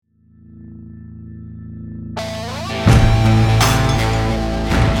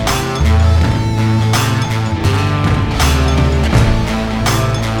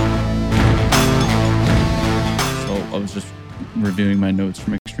reviewing my notes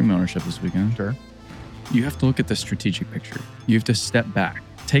from Extreme Ownership this weekend. Sure. You have to look at the strategic picture. You have to step back,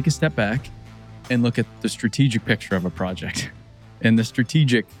 take a step back and look at the strategic picture of a project and the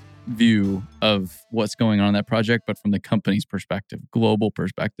strategic view of what's going on in that project, but from the company's perspective, global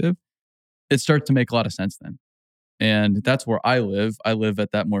perspective, it starts to make a lot of sense then. And that's where I live. I live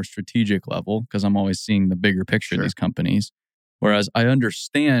at that more strategic level because I'm always seeing the bigger picture of these companies. Whereas I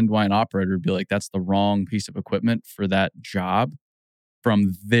understand why an operator would be like, that's the wrong piece of equipment for that job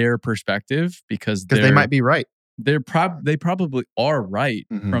from their perspective because they might be right. They probably are right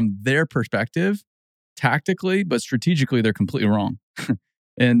from their perspective tactically, but strategically they're completely wrong.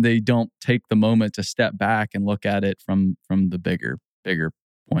 And they don't take the moment to step back and look at it from the bigger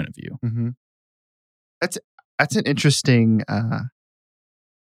point of view. Mm-hmm. That's an interesting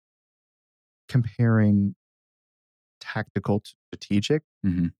comparing tactical to strategic,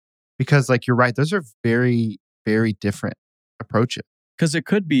 because like you're right, those are very, very different approaches. Because it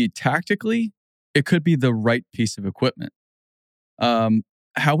could be tactically, it could be the right piece of equipment.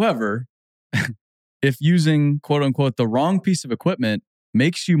 However, if using quote unquote the wrong piece of equipment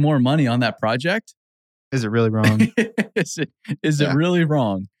makes you more money on that project, is it really wrong? is it really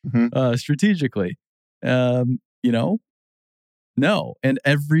wrong strategically? No. And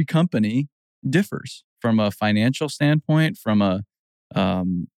every company differs from a financial standpoint, from a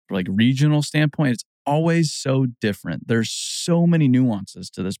like regional standpoint. It's always so different. There's so many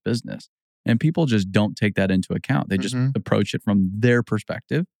nuances to this business, and people just don't take that into account. They just approach it from their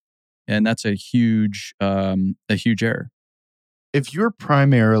perspective, and that's a huge error. If you're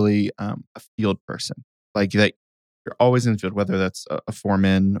primarily a field person, like that, you're always in the field, whether that's a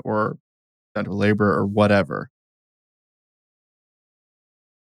foreman or general labor or whatever.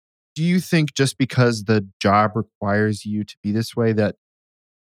 Do you think just because the job requires you to be this way that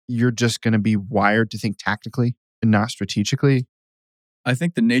you're just going to be wired to think tactically and not strategically? I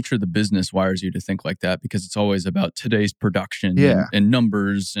think the nature of the business wires you to think like that because it's always about today's production and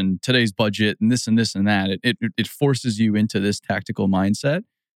numbers and today's budget and this and this and that. It forces you into this tactical mindset,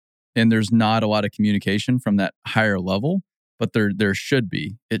 and there's not a lot of communication from that higher level, but there should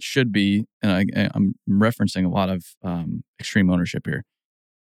be. It should be, and I'm referencing a lot of extreme ownership here.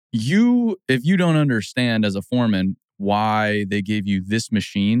 If you don't understand as a foreman why they gave you this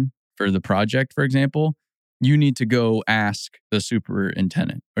machine for the project, for example, you need to go ask the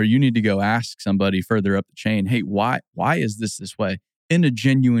superintendent, or you need to go ask somebody further up the chain, hey, why is this way, in a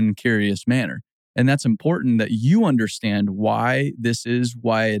genuine, curious manner? And that's important that you understand why this is,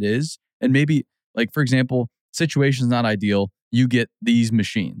 why it is. And maybe, like, for example, situation's not ideal. You get these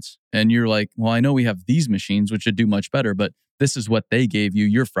machines and you're like, well, I know we have these machines, which should do much better, but this is what they gave you.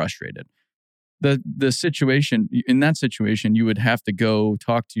 You're frustrated. The situation, in that situation, you would have to go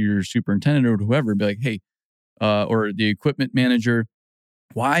talk to your superintendent or whoever and be like, hey, or the equipment manager,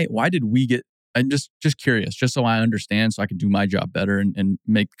 why did we get, I'm just curious, just so I understand, so I can do my job better and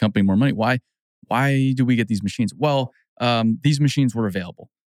make the company more money. Why do we get these machines? Well, these machines were available,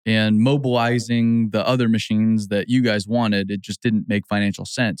 and mobilizing the other machines that you guys wanted, it just didn't make financial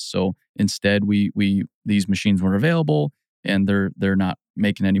sense. So instead, these machines were available, and they're not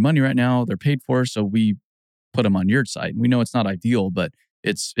making any money right now. They're paid for, so we put them on your site. We know it's not ideal, but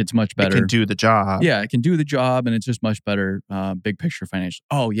it's much better. It can do the job. Yeah, it can do the job, and it's just much better big picture financial.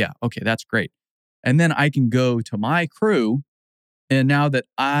 Oh yeah, okay, that's great. And then I can go to my crew, and now that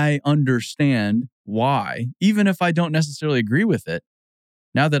I understand why, even if I don't necessarily agree with it,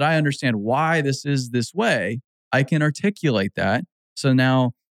 now that I understand why this is this way, I can articulate that. So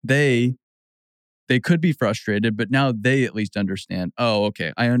now they could be frustrated, but now they at least understand, oh,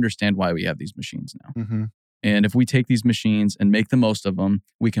 okay, I understand why we have these machines now. And if we take these machines and make the most of them,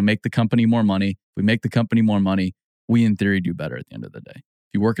 we can make the company more money. If we make the company more money, we in theory do better at the end of the day.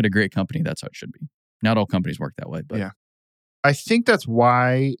 If you work at a great company, that's how it should be. Not all companies work that way, but yeah. I think that's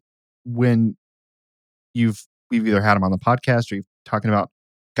why when we've either had them on the podcast or you're talking about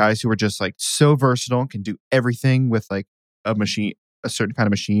guys who are just like so versatile and can do everything with like a machine, a certain kind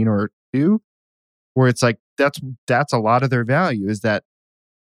of machine or two, where it's like that's a lot of their value, is that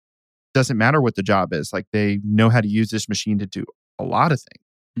doesn't matter what the job is. Like they know how to use this machine to do a lot of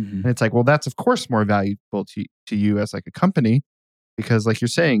things. And it's like, well, that's of course more valuable to you as like a company, because like you're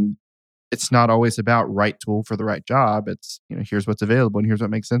saying, it's not always about right tool for the right job. It's, here's what's available and here's what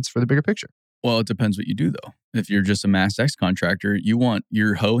makes sense for the bigger picture. Well, it depends what you do though. If you're just a Mass X contractor, you want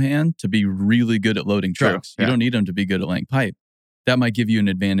your hoe hand to be really good at loading trucks. You don't need them to be good at laying pipe. That might give you an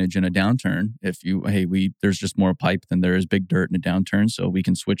advantage in a downturn. If there's just more pipe than there is big dirt in a downturn, so we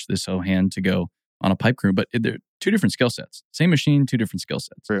can switch this hoe hand to go on a pipe crew. But they're two different skill sets. Same machine, two different skill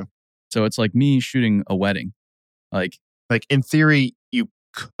sets. True. So it's like me shooting a wedding. Like Like in theory, you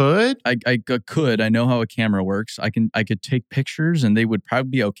could. I could. I know how a camera works. I could take pictures and they would probably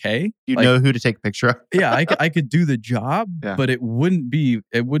be okay. You know who to take a picture of. Yeah, I could do the job, but it wouldn't be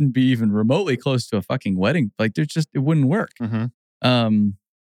even remotely close to a fucking wedding. Like it wouldn't work. Mm-hmm.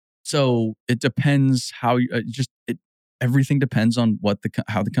 So it depends how everything depends on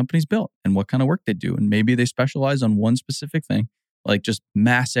how the company's built and what kind of work they do. And maybe they specialize on one specific thing, like just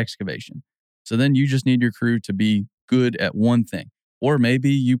mass excavation. So then you just need your crew to be good at one thing. Or maybe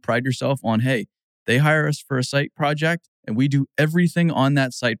you pride yourself on, hey, they hire us for a site project and we do everything on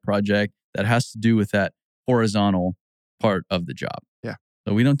that site project that has to do with that horizontal part of the job. Yeah.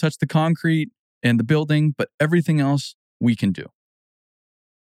 So we don't touch the concrete and the building, but everything else we can do.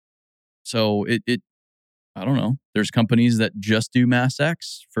 So I don't know. There's companies that just do Mass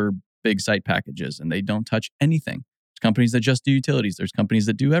X for big site packages and they don't touch anything. There's companies that just do utilities. There's companies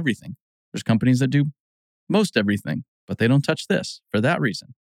that do everything. There's companies that do most everything, but they don't touch this for that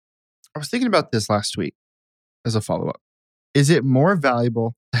reason. I was thinking about this last week as a follow-up. Is it more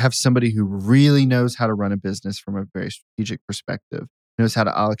valuable to have somebody who really knows how to run a business from a very strategic perspective, knows how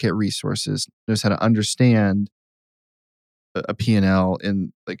to allocate resources, knows how to understand a P&L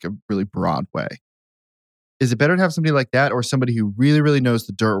in like a really broad way? Is it better to have somebody like that or somebody who really, really knows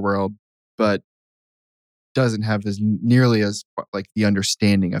the dirt world, but doesn't have nearly as like the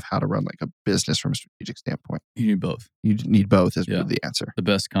understanding of how to run like a business from a strategic standpoint? You need both. You need both is really the answer. The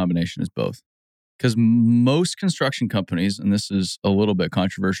best combination is both. Because most construction companies, and this is a little bit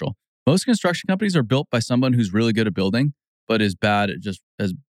controversial, most construction companies are built by someone who's really good at building, but is bad at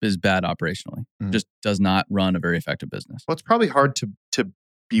is bad operationally. Just does not run a very effective business. Well, it's probably hard to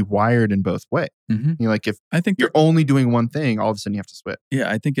be wired in both ways. Mm-hmm. You know, like if you're only doing one thing, all of a sudden you have to switch.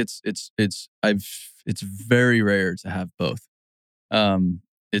 Yeah, I think it's very rare to have both.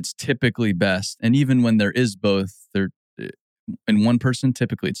 It's typically best, and even when there is both, in one person,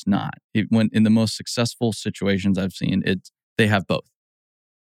 typically it's not. When in the most successful situations I've seen, they have both,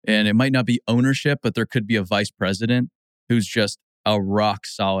 and it might not be ownership, but there could be a vice president who's just a rock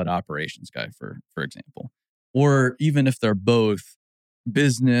solid operations guy, for example, or even if they're both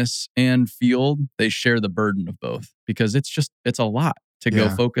business and field, they share the burden of both because it's a lot to go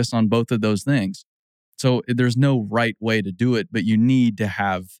focus on both of those things. So there's no right way to do it, but you need to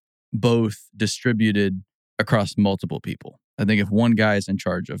have both distributed across multiple people. I think if one guy is in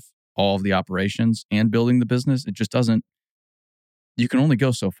charge of all of the operations and building the business, it just doesn't, you can only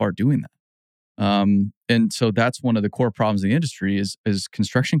go so far doing that. And so that's one of the core problems in the industry is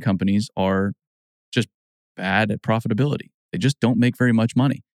construction companies are just bad at profitability. They just don't make very much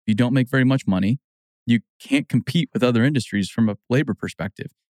money. If you don't make very much money, you can't compete with other industries from a labor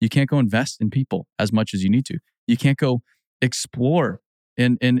perspective. You can't go invest in people as much as you need to. You can't go explore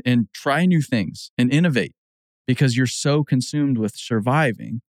and try new things and innovate because you're so consumed with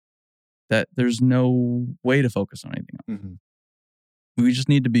surviving that there's no way to focus on anything else. Mm-hmm. We just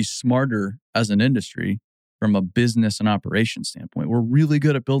need to be smarter as an industry from a business and operations standpoint. We're really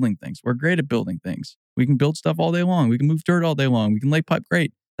good at building things. We're great at building things. We can build stuff all day long. We can move dirt all day long. We can lay pipe.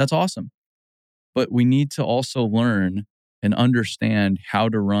 Great. That's awesome. But we need to also learn and understand how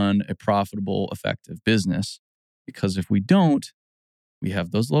to run a profitable, effective business. Because if we don't, we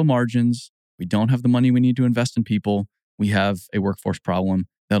have those low margins. We don't have the money we need to invest in people. We have a workforce problem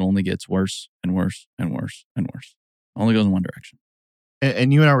that only gets worse and worse and worse and worse. It only goes in one direction.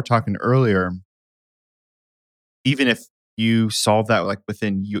 And you and I were talking earlier, even if you solve that like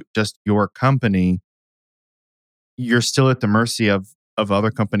within just your company, you're still at the mercy of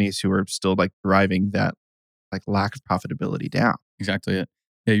other companies who are still like driving that like lack of profitability down. Exactly it.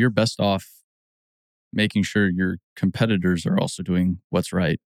 Yeah, you're best off making sure your competitors are also doing what's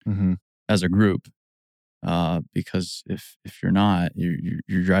right as a group. Because if you're not,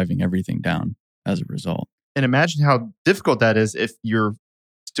 you're driving everything down as a result. And imagine how difficult that is if you're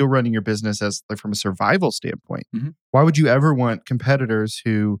still running your business as like from a survival standpoint. Mm-hmm. Why would you ever want competitors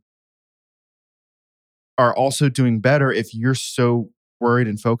who are also doing better if you're so worried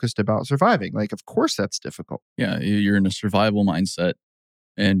and focused about surviving? Like, of course, that's difficult. Yeah, you're in a survival mindset,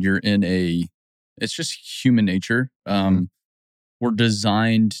 and it's just human nature. We're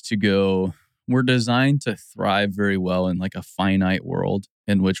designed to thrive very well in like a finite world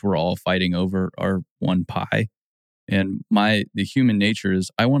in which we're all fighting over our one pie. And the human nature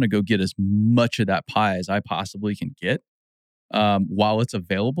is I want to go get as much of that pie as I possibly can get while it's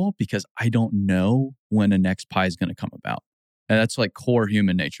available, because I don't know when the next pie is going to come about. And that's like core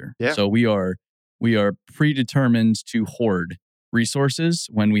human nature. Yeah. So we are predetermined to hoard resources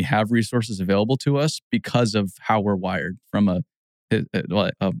when we have resources available to us because of how we're wired from a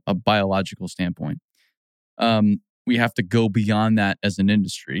biological standpoint. we have to go beyond that as an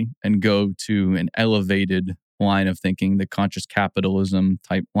industry and go to an elevated line of thinking, the conscious capitalism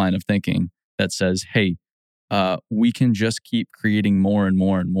type line of thinking that says, hey, we can just keep creating more and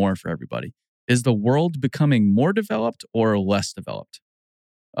more and more for everybody. Is the world becoming more developed or less developed?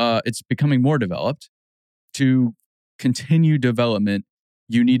 It's becoming more developed. To continue development,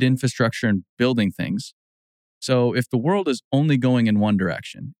 you need infrastructure and building things. So if the world is only going in one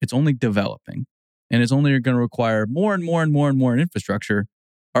direction, it's only developing, and it's only going to require more and more and more and more infrastructure,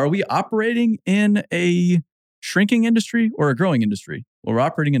 are we operating in a shrinking industry or a growing industry? Well, we're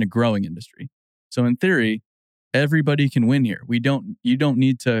operating in a growing industry. So in theory, everybody can win here. You don't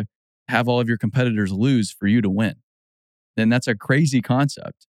need to have all of your competitors lose for you to win. And that's a crazy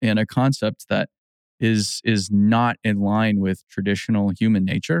concept, and a concept that is not in line with traditional human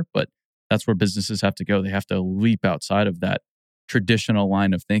nature, but that's where businesses have to go. They have to leap outside of that traditional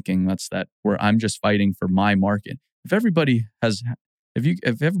line of thinking. That's that where I'm just fighting for my market. If everybody hasn't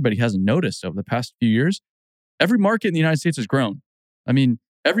noticed over the past few years, every market in the United States has grown. I mean,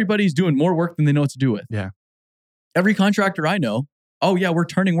 everybody's doing more work than they know what to do with. Yeah. Every contractor I know, oh yeah, we're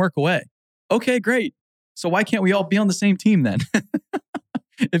turning work away. Okay, great. So why can't we all be on the same team then?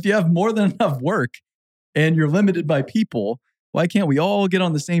 If you have more than enough work and you're limited by people, why can't we all get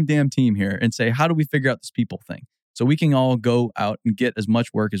on the same damn team here and say, how do we figure out this people thing? So we can all go out and get as much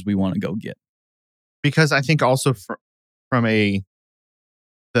work as we want to go get. Because I think also when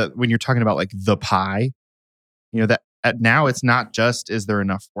you're talking about like the pie, that now it's not just, is there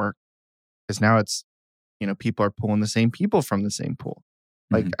enough work? Because now it's, people are pulling the same people from the same pool.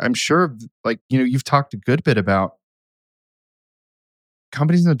 Like, I'm sure, you've talked a good bit about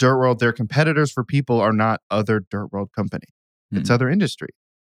companies in the dirt world, their competitors for people are not other dirt world company. It's other industry.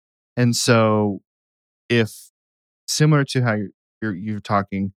 And so if similar to how you're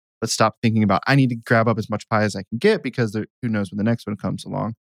talking, let's stop thinking about, I need to grab up as much pie as I can get because who knows when the next one comes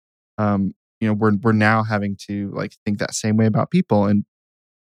along. We're now having to think that same way about people. And,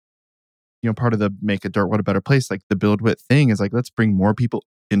 part of the make a dirt world a better place, like the Build Wit thing is let's bring more people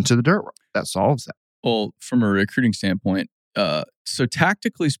into the dirt world. That solves that. Well, from a recruiting standpoint, so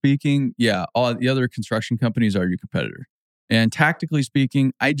tactically speaking, yeah, all the other construction companies are your competitor. And tactically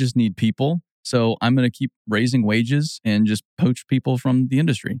speaking, I just need people. So I'm going to keep raising wages and just poach people from the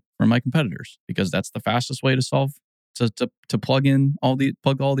industry, from my competitors, because that's the fastest way to solve, to plug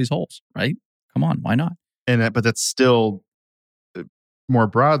all these holes, right? Come on, why not? But that's still more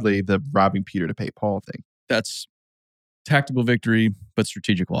broadly the robbing Peter to pay Paul thing. That's tactical victory, but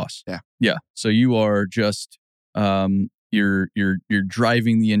strategic loss. Yeah. So you are just you're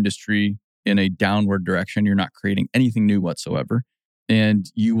driving the industry in a downward direction. You're not creating anything new whatsoever,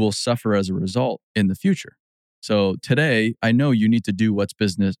 and you will suffer as a result in the future. So today, I know you need to do what's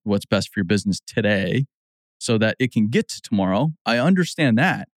best for your business today, so that it can get to tomorrow. I understand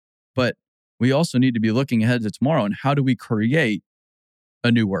that, but we also need to be looking ahead to tomorrow. And how do we create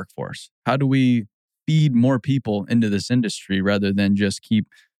a new workforce? How do we feed more people into this industry rather than just keep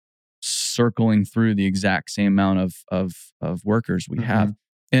circling through the exact same amount of workers we have?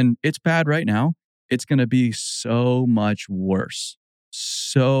 And it's bad right now. It's going to be so much worse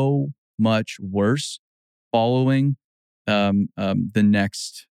following the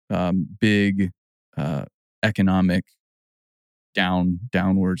next big economic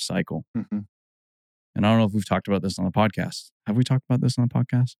downward cycle. And I don't know if we've talked about this on the podcast. Have we talked about this on the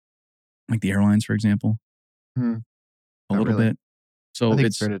podcast? Like the airlines, for example? A little bit. So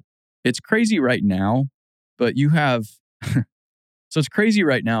it's crazy right now, but you have... So it's crazy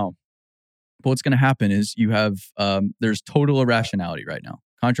right now. But what's going to happen is you have... there's total irrationality right now.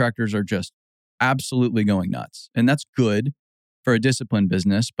 Contractors are just absolutely going nuts. And that's good for a disciplined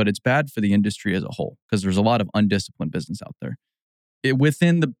business, but it's bad for the industry as a whole because there's a lot of undisciplined business out there.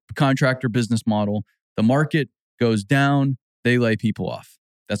 Within the contractor business model, the market goes down, they lay people off.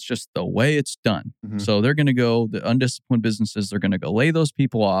 That's just the way it's done. So they're going to go, the undisciplined businesses, they're going to go lay those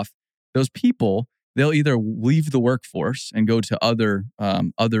people off. Those people, they'll either leave the workforce and go to other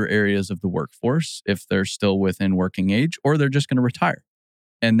areas of the workforce if they're still within working age, or they're just going to retire.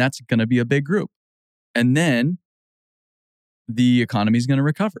 And that's going to be a big group. And then the economy is going to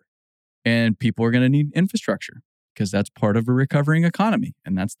recover and people are going to need infrastructure because that's part of a recovering economy.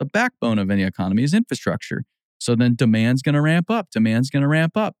 And that's the backbone of any economy is infrastructure. So then demand's going to ramp up.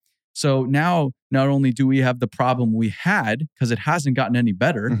 So now not only do we have the problem we had because it hasn't gotten any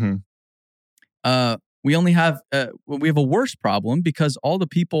better, we have a worse problem because all the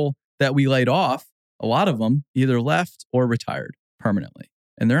people that we laid off, a lot of them either left or retired permanently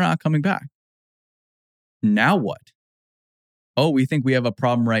and they're not coming back. Now what? Oh, we think we have a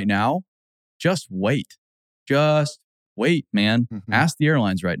problem right now? Just wait. Just wait, man. Mm-hmm. Ask the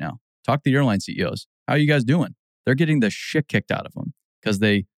airlines right now. Talk to the airline CEOs. How are you guys doing? They're getting the shit kicked out of them because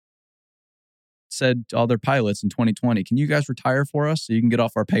they said to all their pilots in 2020, can you guys retire for us so you can get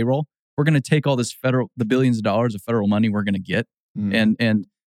off our payroll? We're going to take all this the billions of dollars of federal money we're going to get and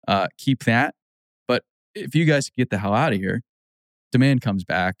keep that. But if you guys get the hell out of here, demand comes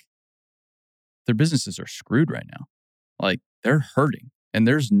back. Their businesses are screwed right now. Like they're hurting and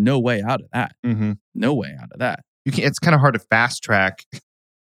there's no way out of that. Mm-hmm. No way out of that. You can't, it's kind of hard to fast track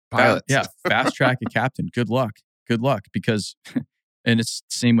pilots. Yeah. Fast track a captain. Good luck. Because, and it's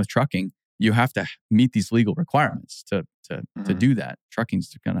the same with trucking. You have to meet these legal requirements to do that.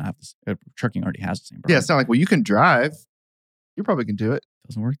 Trucking's going to have this. Trucking already has the same problem. Yeah, it's not like, well, you can drive. You probably can do it.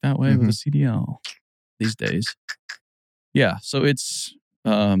 Doesn't work that way with a CDL these days. Yeah, so it's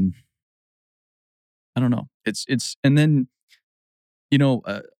I don't know. It's and then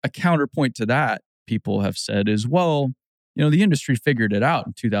a counterpoint to that people have said is, well, the industry figured it out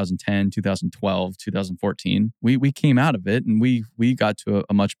in 2010, 2012, 2014. We came out of it and we got to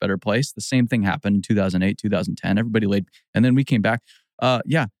a much better place. The same thing happened in 2008, 2010. Everybody laid, and then we came back.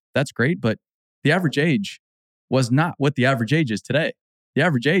 Yeah, that's great. But the average age was not what the average age is today. The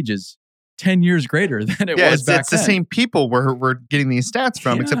average age is 10 years greater than it was back then. It's the same people we're getting these stats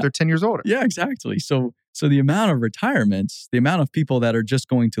from, except they're 10 years older. Yeah, exactly. So the amount of retirements, the amount of people that are just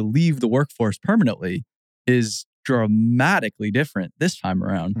going to leave the workforce permanently is dramatically different this time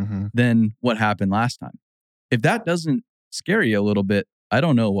around than what happened last time. If that doesn't scare you a little bit, I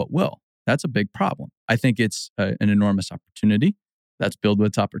don't know what will. That's a big problem. I think it's an enormous opportunity. That's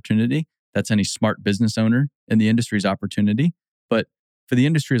BuildWitt's opportunity. That's any smart business owner in the industry's opportunity. But for the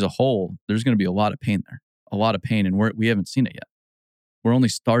industry as a whole, there's going to be a lot of pain there. A lot of pain, and we haven't seen it yet. We're only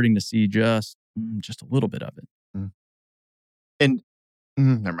starting to see just a little bit of it. And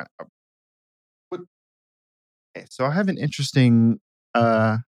never mind. Okay, so I have an interesting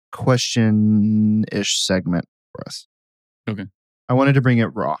question-ish segment for us. Okay. I wanted to bring it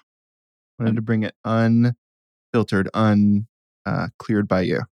raw. I wanted to bring it unfiltered, cleared by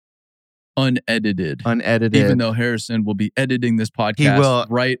you. Unedited. Even though Harrison will be editing this podcast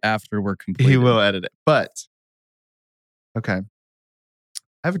right after we're completed. He will edit it. But, okay.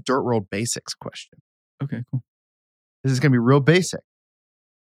 I have a Dirt World Basics question. Okay, cool. This is going to be real basic.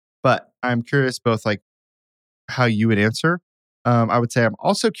 But I'm curious both like how you would answer. I would say I'm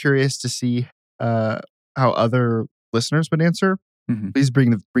also curious to see how other listeners would answer. Please bring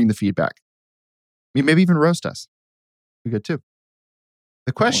the feedback. Maybe even roast us. We good too.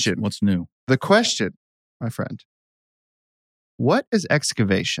 The question. What's new? The question, my friend. What is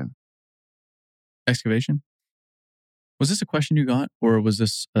excavation? Excavation? Was this a question you got, or was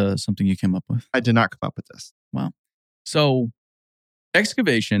this something you came up with? I did not come up with this. Wow. So,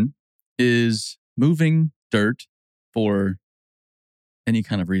 excavation is moving dirt for any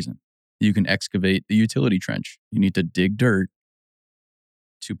kind of reason. You can excavate a utility trench. You need to dig dirt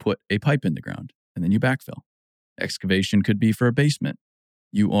to put a pipe in the ground, and then you backfill. Excavation could be for a basement.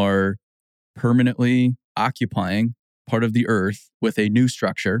 You are permanently occupying part of the earth with a new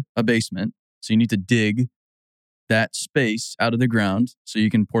structure, a basement. So you need to dig that space out of the ground so you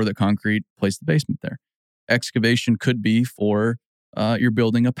can pour the concrete, place the basement there. Excavation could be for you're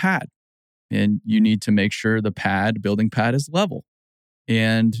building a pad, and you need to make sure the building pad is level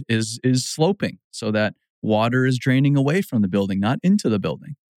and is sloping so that water is draining away from the building, not into the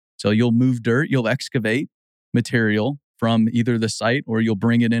building. So you'll move dirt, you'll excavate material from either the site, or you'll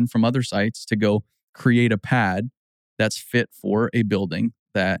bring it in from other sites to go create a pad that's fit for a building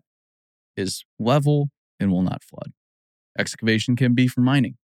that is level and will not flood. Excavation can be for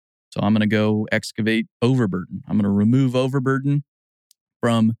mining. So I'm going to go excavate overburden. I'm going to remove overburden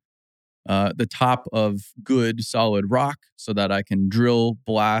from the top of good solid rock so that I can drill,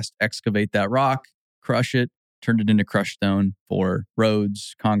 blast, excavate that rock, crush it, turn it into crushed stone for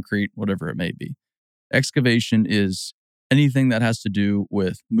roads, concrete, whatever it may be. Excavation is anything that has to do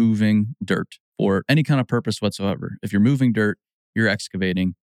with moving dirt for any kind of purpose whatsoever. If you're moving dirt, you're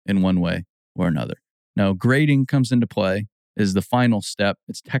excavating in one way or another. Now, grading comes into play, is the final step.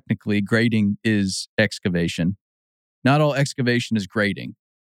 It's technically grading is excavation. Not all excavation is grading,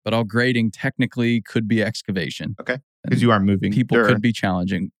 but all grading technically could be excavation. Okay. Because you are moving people dirt. Could be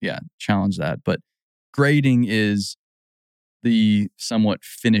challenge that. But grading is the somewhat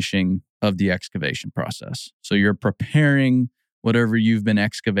finishing of the excavation process. So you're preparing whatever you've been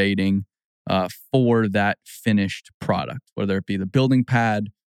excavating for that finished product, whether it be the building pad,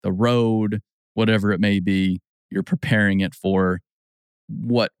 the road, whatever it may be. You're preparing it for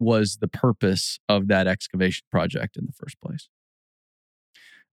what was the purpose of that excavation project in the first place.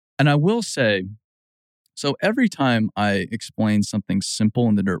 And I will say, So every time I explain something simple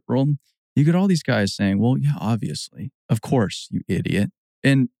in the dirt world, you get all these guys saying, well, yeah, obviously, of course, you idiot.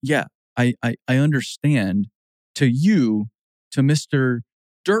 And yeah, I understand to you, to Mr.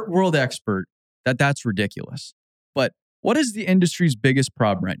 Dirt World expert, that's ridiculous. But what is the industry's biggest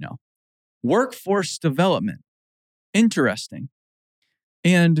problem right now? Workforce development. Interesting.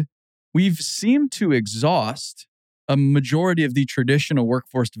 And we've seemed to exhaust a majority of the traditional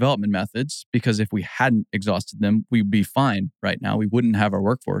workforce development methods, because if we hadn't exhausted them, we'd be fine right now. We wouldn't have our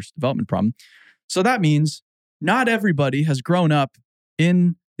workforce development problem. So that means not everybody has grown up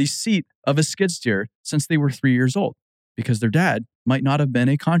in the seat of a skid steer since they were 3 years old, because their dad might not have been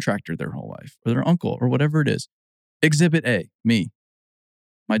a contractor their whole life, or their uncle, or whatever it is. Exhibit A, me.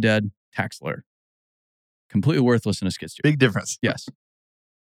 My dad, tax lawyer. Completely worthless in a skid steer. Big difference. Yes.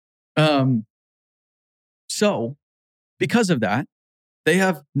 So because of that, they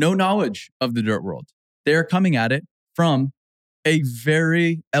have no knowledge of the dirt world. They're coming at it from a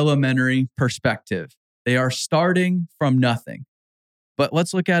very elementary perspective. They are starting from nothing. But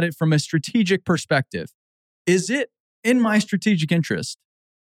let's look at it from a strategic perspective. Is it in my strategic interest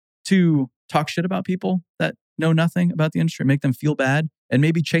to talk shit about people that know nothing about the industry, make them feel bad, and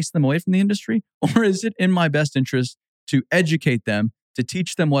maybe chase them away from the industry? Or is it in my best interest to educate them, to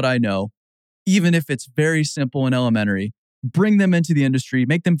teach them what I know, even if it's very simple and elementary, bring them into the industry,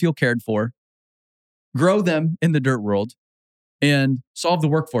 make them feel cared for, grow them in the dirt world, and solve the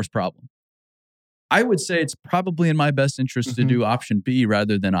workforce problem? I would say it's probably in my best interest to do option B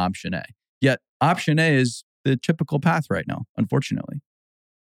rather than option A. Yet option A is the typical path right now, unfortunately.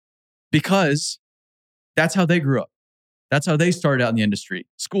 Because that's how they grew up. That's how they started out in the industry.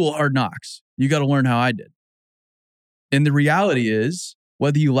 School hard knocks. You got to learn how I did. And the reality is,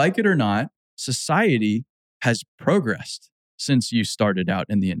 whether you like it or not, society has progressed since you started out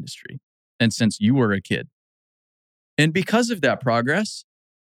in the industry and since you were a kid. And because of that progress,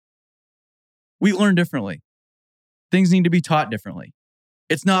 we learn differently. Things need to be taught differently.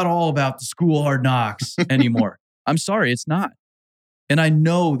 It's not all about the school hard knocks anymore. I'm sorry, it's not. And I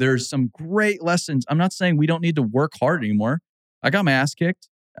know there's some great lessons. I'm not saying we don't need to work hard anymore. I got my ass kicked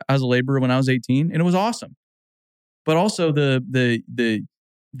as a laborer when I was 18, and it was awesome. But also the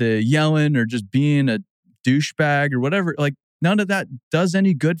yelling or just being a douchebag or whatever, like none of that does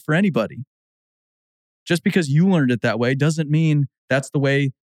any good for anybody. Just because you learned it that way doesn't mean that's the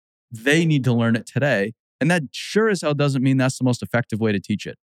way they need to learn it today. And that sure as hell doesn't mean that's the most effective way to teach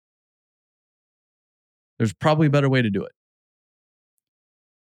it. There's probably a better way to do it.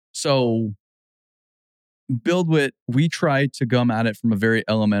 So BuildWitt, we try to come at it from a very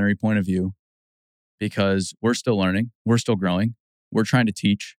elementary point of view because we're still learning, we're still growing, we're trying to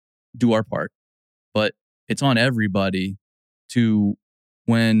teach, do our part. But it's on everybody to,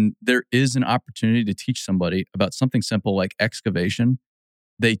 when there is an opportunity to teach somebody about something simple like excavation,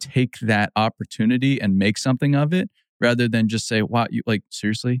 they take that opportunity and make something of it rather than just say, wow, you like,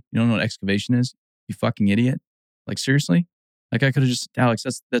 seriously? You don't know what excavation is? You fucking idiot. Like, seriously? Like, I could have just, Alex,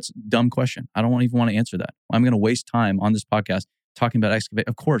 that's a dumb question. I don't even want to answer that. I'm going to waste time on this podcast talking about excavation.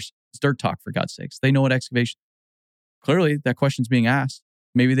 Of course, it's dirt talk, for God's sakes. They know what excavation. Clearly, that question's being asked.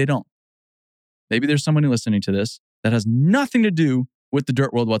 Maybe they don't. Maybe there's somebody listening to this that has nothing to do with the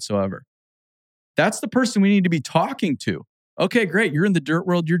dirt world whatsoever. That's the person we need to be talking to. Okay, great. You're in the dirt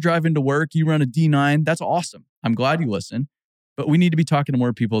world. You're driving to work. You run a D9. That's awesome. I'm glad you listen. But we need to be talking to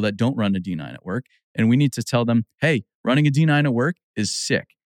more people that don't run a D9 at work. And we need to tell them, hey, running a D9 at work is sick.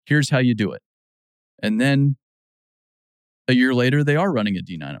 Here's how you do it. And then a year later, they are running a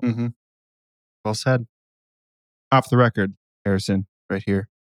D9 at work. Well said. Off the record, Harrison, right here.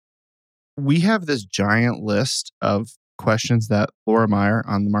 We have this giant list of questions that Laura Meyer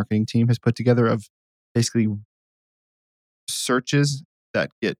on the marketing team has put together of basically searches that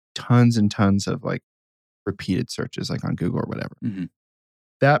get tons and tons of like repeated searches like on Google or whatever.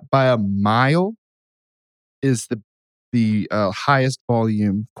 That by a mile is the highest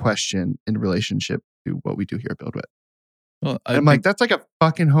volume question in relationship to what we do here at BuildWitt. Well, I'm like, that's like a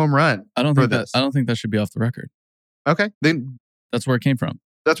fucking home run. I don't think that should be off the record. Okay. Then that's where it came from.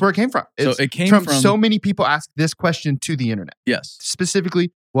 That's where it came from. So it came from so many people ask this question to the internet. Yes.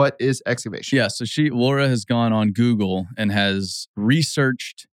 Specifically, what is excavation? Yeah. So Laura has gone on Google and has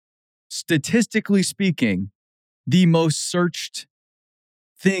researched, statistically speaking, the most searched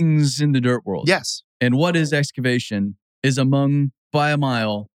things in the dirt world. Yes. And what is excavation is among, by a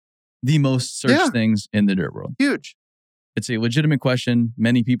mile, the most searched things in the dirt world. Huge. It's a legitimate question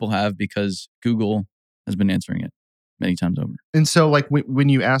many people have because Google has been answering it many times over. And so like when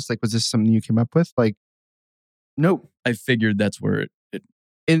you asked, like, was this something you came up with? Like, no. I figured that's where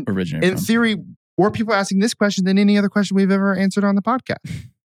it originated in from. theory, More people asking this question than any other question we've ever answered on the podcast.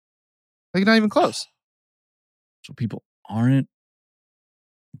 Like, not even close. So people aren't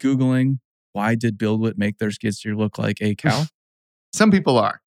Googling, why did BuildWitt make their skid steer look like a cow? Some people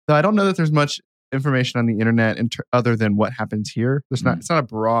are. So I don't know that there's much information on the internet other than what happens here. It's not a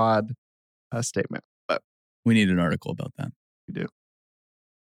broad statement, but we need an article about that. We do.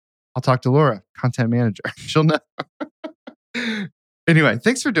 I'll talk to Laura, content manager. She'll know. Anyway,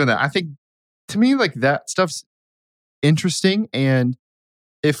 thanks for doing that. I think to me, like, that stuff's interesting. And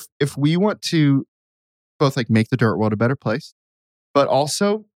if we want to both like make the dirt world a better place, but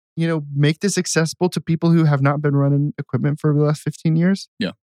also, you know, make this accessible to people who have not been running equipment for the last 15 years.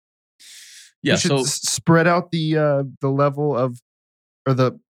 Yeah. We should spread out the level of,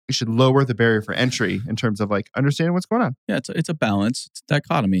 we should lower the barrier for entry in terms of like understanding what's going on. Yeah, it's a balance. It's a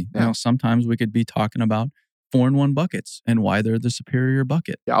dichotomy. Yeah. You know, sometimes we could be talking about 4-in-1 buckets and why they're the superior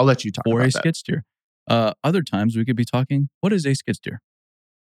bucket. Yeah, I'll let you talk about that. Or a skid steer. Other times we could be talking, what is a skid steer?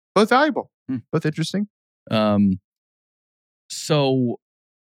 Both valuable. Both interesting. So,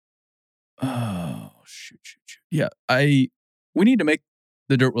 shoot. Yeah, we need to make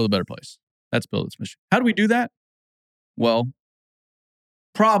the dirt world a better place. That's BuildWitt's mission. How do we do that? Well,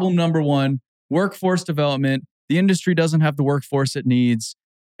 problem number 1, workforce development. The industry doesn't have the workforce it needs.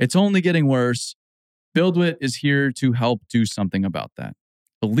 It's only getting worse. BuildWitt is here to help do something about that.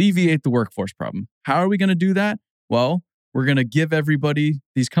 Alleviate the workforce problem. How are we going to do that? Well, we're going to give everybody,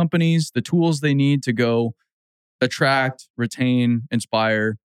 these companies, the tools they need to go attract, retain,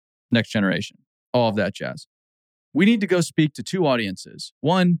 inspire next generation. All of that jazz. We need to go speak to 2 audiences.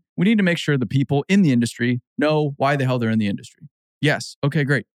 1, we need to make sure the people in the industry know why the hell they're in the industry. Yes, okay,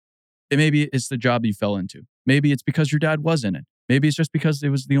 great. Maybe it's the job you fell into. Maybe it's because your dad was in it. Maybe it's just because it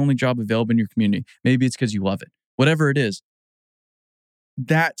was the only job available in your community. Maybe it's because you love it. Whatever it is.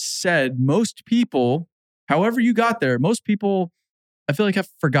 That said, most people, however you got there, most people, I feel like, have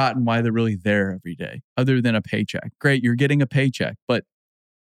forgotten why they're really there every day, other than a paycheck. Great, you're getting a paycheck, but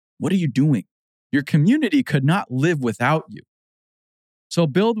what are you doing? Your community could not live without you. So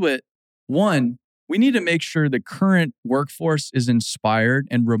BuildWitt, 1, we need to make sure the current workforce is inspired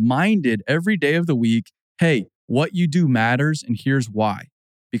and reminded every day of the week, hey, what you do matters and here's why.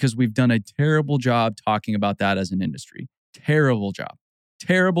 Because we've done a terrible job talking about that as an industry. Terrible job.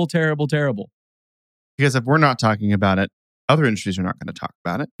 Terrible. Because if we're not talking about it, other industries are not going to talk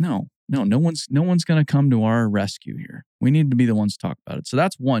about it. No one's going to come to our rescue here. We need to be the ones to talk about it. So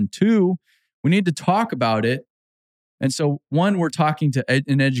that's 1. 2, we need to talk about it. And so 1, we're talking to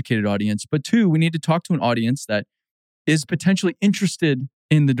an educated audience, but 2, we need to talk to an audience that is potentially interested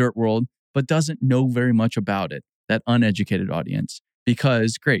in the dirt world, but doesn't know very much about it, that uneducated audience.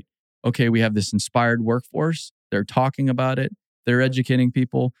 Because great, okay, we have this inspired workforce. They're talking about it. They're educating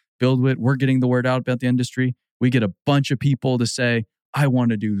people. BuildWitt, we're getting the word out about the industry. We get a bunch of people to say, I want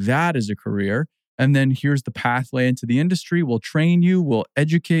to do that as a career. And then here's the pathway into the industry. We'll train you. We'll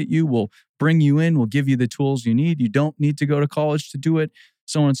educate you. We'll bring you in. We'll give you the tools you need. You don't need to go to college to do it,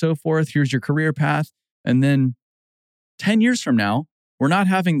 so on and so forth. Here's your career path. And then 10 years from now, we're not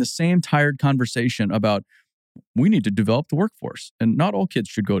having the same tired conversation about we need to develop the workforce. And not all kids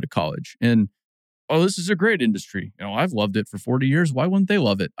should go to college. And this is a great industry. You know, I've loved it for 40 years. Why wouldn't they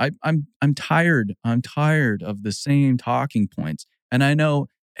love it? I'm tired. I'm tired of the same talking points. And I know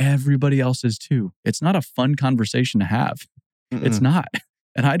everybody else is too. It's not a fun conversation to have. It's not.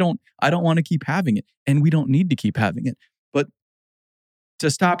 And I don't want to keep having it. And we don't need to keep having it. But to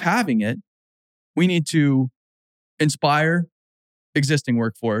stop having it, we need to inspire existing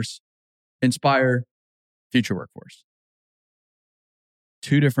workforce, inspire future workforce.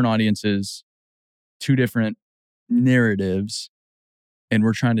 2 different audiences, 2 different narratives, and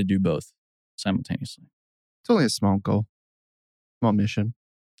we're trying to do both simultaneously. It's only a small goal, small mission.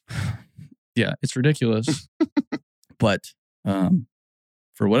 Yeah, it's ridiculous. But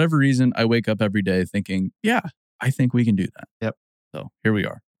for whatever reason, I wake up every day thinking, yeah, I think we can do that. Yep. So here we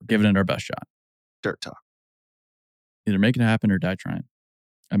are. We're giving it our best shot. Dirt talk. Either make it happen or die trying.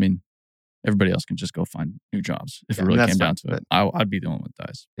 I mean, everybody else can just go find new jobs if it really came down to it. I'd be the only one that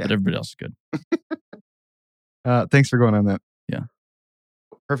dies. Yeah. But everybody else is good. Thanks for going on that. Yeah.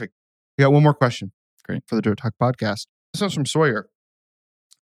 Perfect. We got one more question. Great. For the Dirt Talk podcast. This one's from Sawyer.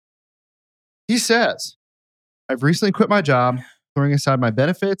 He says, I've recently quit my job, throwing aside my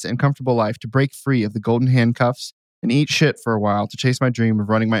benefits and comfortable life to break free of the golden handcuffs and eat shit for a while to chase my dream of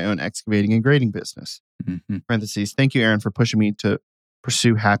running my own excavating and grading business. Parentheses, thank you, Aaron, for pushing me to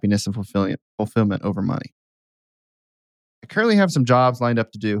pursue happiness and fulfillment over money. I currently have some jobs lined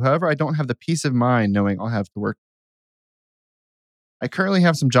up to do. However, I don't have the peace of mind knowing I'll have to work. I currently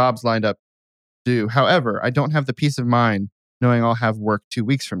have some jobs lined up do. However, I don't have the peace of mind knowing I'll have work 2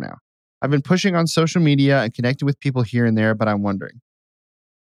 weeks from now. I've been pushing on social media and connecting with people here and there, but I'm wondering,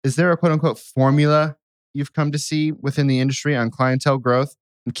 is there a quote unquote formula you've come to see within the industry on clientele growth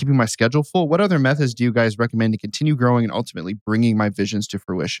and keeping my schedule full? What other methods do you guys recommend to continue growing and ultimately bringing my visions to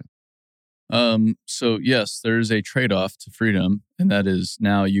fruition? So yes, there is a trade-off to freedom, and that is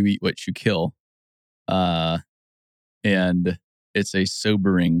now you eat what you kill. And it's a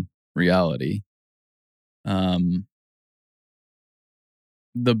sobering reality. The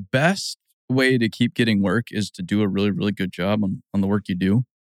best way to keep getting work is to do a really, really good job on the work you do.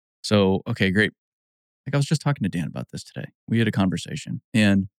 So, okay, great. Like I was just talking to Dan about this today. We had a conversation,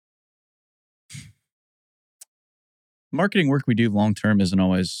 and marketing work we do long-term isn't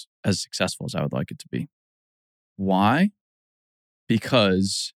always as successful as I would like it to be. Why?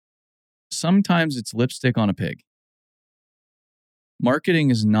 Because sometimes it's lipstick on a pig.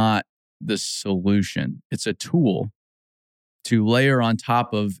 Marketing is not the solution. It's a tool to layer on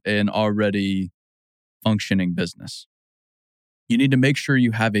top of an already functioning business. You need to make sure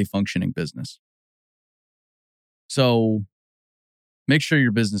you have a functioning business. So make sure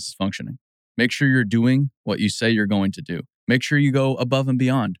your business is functioning. Make sure you're doing what you say you're going to do. Make sure you go above and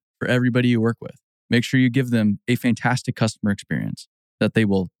beyond for everybody you work with. Make sure you give them a fantastic customer experience that they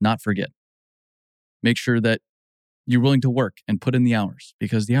will not forget. Make sure that you're willing to work and put in the hours,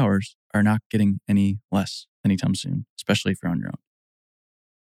 because the hours are not getting any less anytime soon, especially if you're on your own.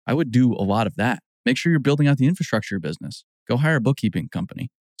 I would do a lot of that. Make sure you're building out the infrastructure of business. Go hire a bookkeeping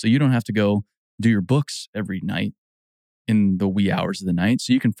company so you don't have to go do your books every night in the wee hours of the night,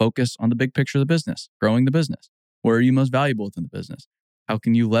 so you can focus on the big picture of the business, growing the business. Where are you most valuable within the business? How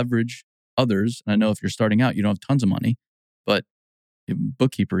can you leverage others? And I know if you're starting out, you don't have tons of money, but a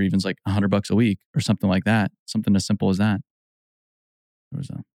bookkeeper even's like $100 a week or something like that. Something as simple as that. There was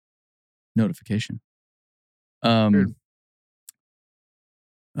a notification.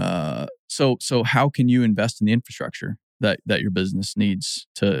 So how can you invest in the infrastructure that your business needs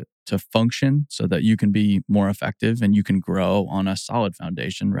to function so that you can be more effective and you can grow on a solid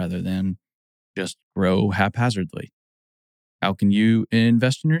foundation rather than just grow haphazardly? How can you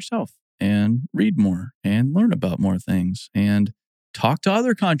invest in yourself and read more and learn about more things and talk to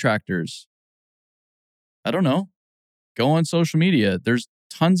other contractors? I don't know. Go on social media. There's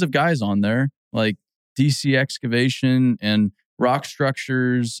tons of guys on there like DC Excavation and Rock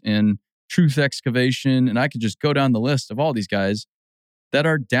Structures and Truth Excavation. And I could just go down the list of all these guys that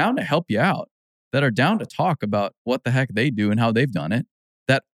are down to help you out, that are down to talk about what the heck they do and how they've done it,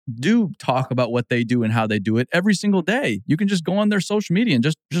 that do talk about what they do and how they do it every single day. You can just go on their social media and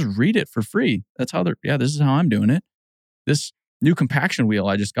just read it for free. That's how this is how I'm doing it. This new compaction wheel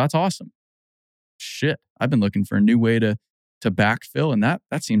I just got's awesome. Shit, I've been looking for a new way to backfill, and that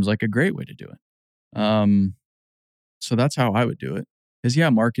seems like a great way to do it. So that's how I would do it. Is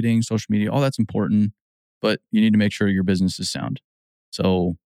marketing, social media, all that's important, but you need to make sure your business is sound.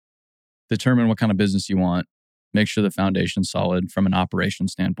 So determine what kind of business you want. Make sure the foundation's solid from an operation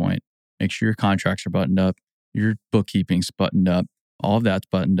standpoint. Make sure your contracts are buttoned up, your bookkeeping's buttoned up, all of that's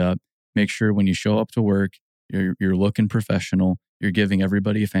buttoned up. Make sure when you show up to work, you're looking professional. You're giving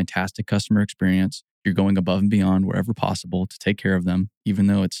everybody a fantastic customer experience. You're going above and beyond wherever possible to take care of them, even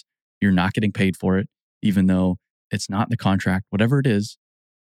though you're not getting paid for it, even though it's not in the contract, whatever it is.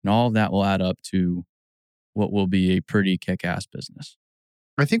 And all of that will add up to what will be a pretty kick-ass business.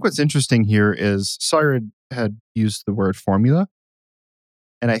 I think what's interesting here is Sawyer had used the word formula.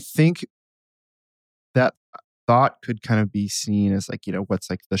 And I think that thought could kind of be seen as like, what's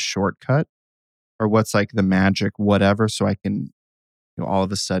like the shortcut or what's like the magic, whatever, so I can all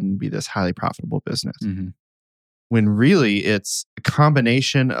of a sudden be this highly profitable business. Mm-hmm. When really it's a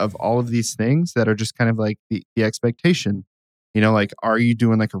combination of all of these things that are just kind of like the expectation. Like, are you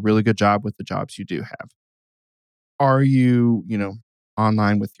doing like a really good job with the jobs you do have? Are you,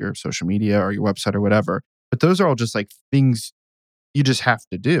 online with your social media or your website or whatever? But those are all just like things you just have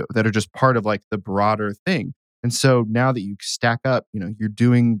to do that are just part of like the broader thing. And so now that you stack up, you're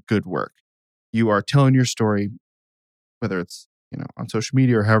doing good work. You are telling your story, whether it's, on social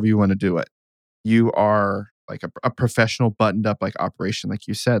media or however you want to do it. You are like a professional buttoned up like operation, like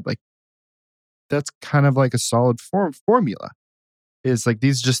you said. Like that's kind of like a solid formula. Is like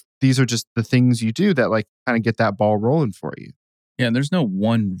these are just the things you do that like kind of get that ball rolling for you. Yeah, and there's no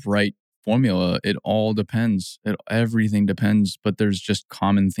one right formula. It all depends. Everything depends, but there's just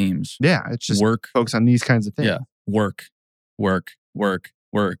common themes. Yeah, it's just focus on these kinds of things. Yeah, work.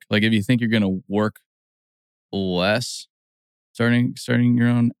 Like if you think you're going to work less starting your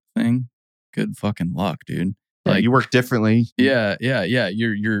own thing, good fucking luck, dude. Yeah, like you work differently. Yeah.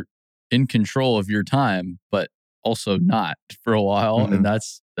 You're in control of your time, but also not for a while. Mm-hmm. And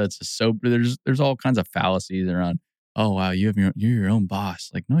that's so there's all kinds of fallacies around, oh wow, you're your own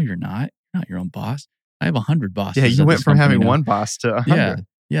boss. Like, no, you're not. You're not your own boss. I have 100 bosses. Yeah, you went from having one boss to 100.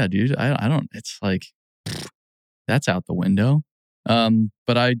 Yeah, dude. I don't. It's like that's out the window.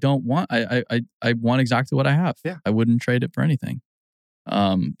 But I don't want. I want exactly what I have. Yeah, I wouldn't trade it for anything.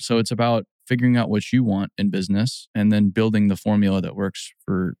 So it's about figuring out what you want in business and then building the formula that works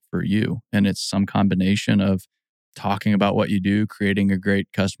for you. And it's some combination of talking about what you do, creating a great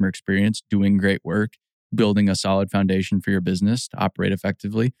customer experience, doing great work, building a solid foundation for your business to operate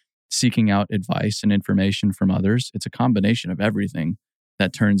effectively, seeking out advice and information from others. It's a combination of everything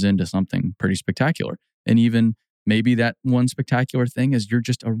that turns into something pretty spectacular. And even maybe that one spectacular thing is you're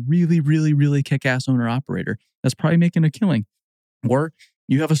just a really, really, really kick-ass owner-operator that's probably making a killing. Or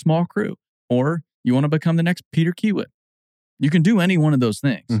you have a small crew. Or you want to become the next Peter Kiewit. You can do any one of those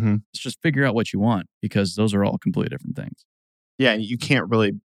things. Mm-hmm. Let's just figure out what you want, because those are all completely different things. Yeah, you can't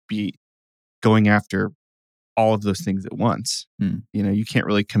really be going after all of those things at once. You know, you can't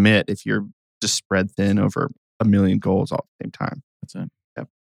really commit if you're just spread thin over a million goals all at the same time. That's it. Yep.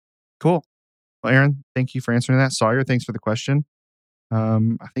 Cool. Well, Aaron, thank you for answering that. Sawyer, thanks for the question.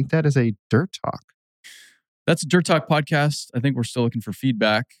 I think that is a Dirt Talk. That's a Dirt Talk podcast. I think we're still looking for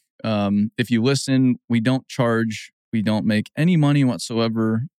feedback. If you listen, we don't charge. We don't make any money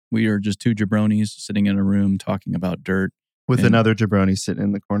whatsoever. We are just two jabronis sitting in a room talking about dirt. With another jabroni sitting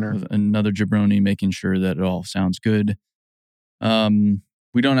in the corner. With another jabroni making sure that it all sounds good.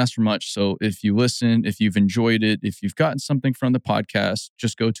 We don't ask for much. So if you listen, if you've enjoyed it, if you've gotten something from the podcast,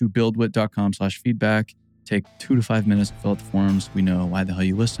 just go to buildwit.com/feedback. Take 2 to 5 minutes to fill out the forms. We know why the hell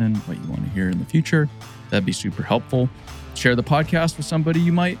you listen, what you want to hear in the future. That'd be super helpful. Share the podcast with somebody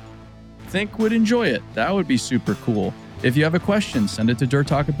you might think would enjoy it. That would be super cool. If you have a question, send it to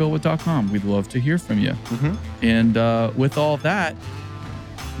dirttalk@buildwit.com. We'd love to hear from you. Mm-hmm. And with all that,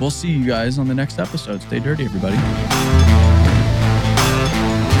 we'll see you guys on the next episode. Stay dirty, everybody.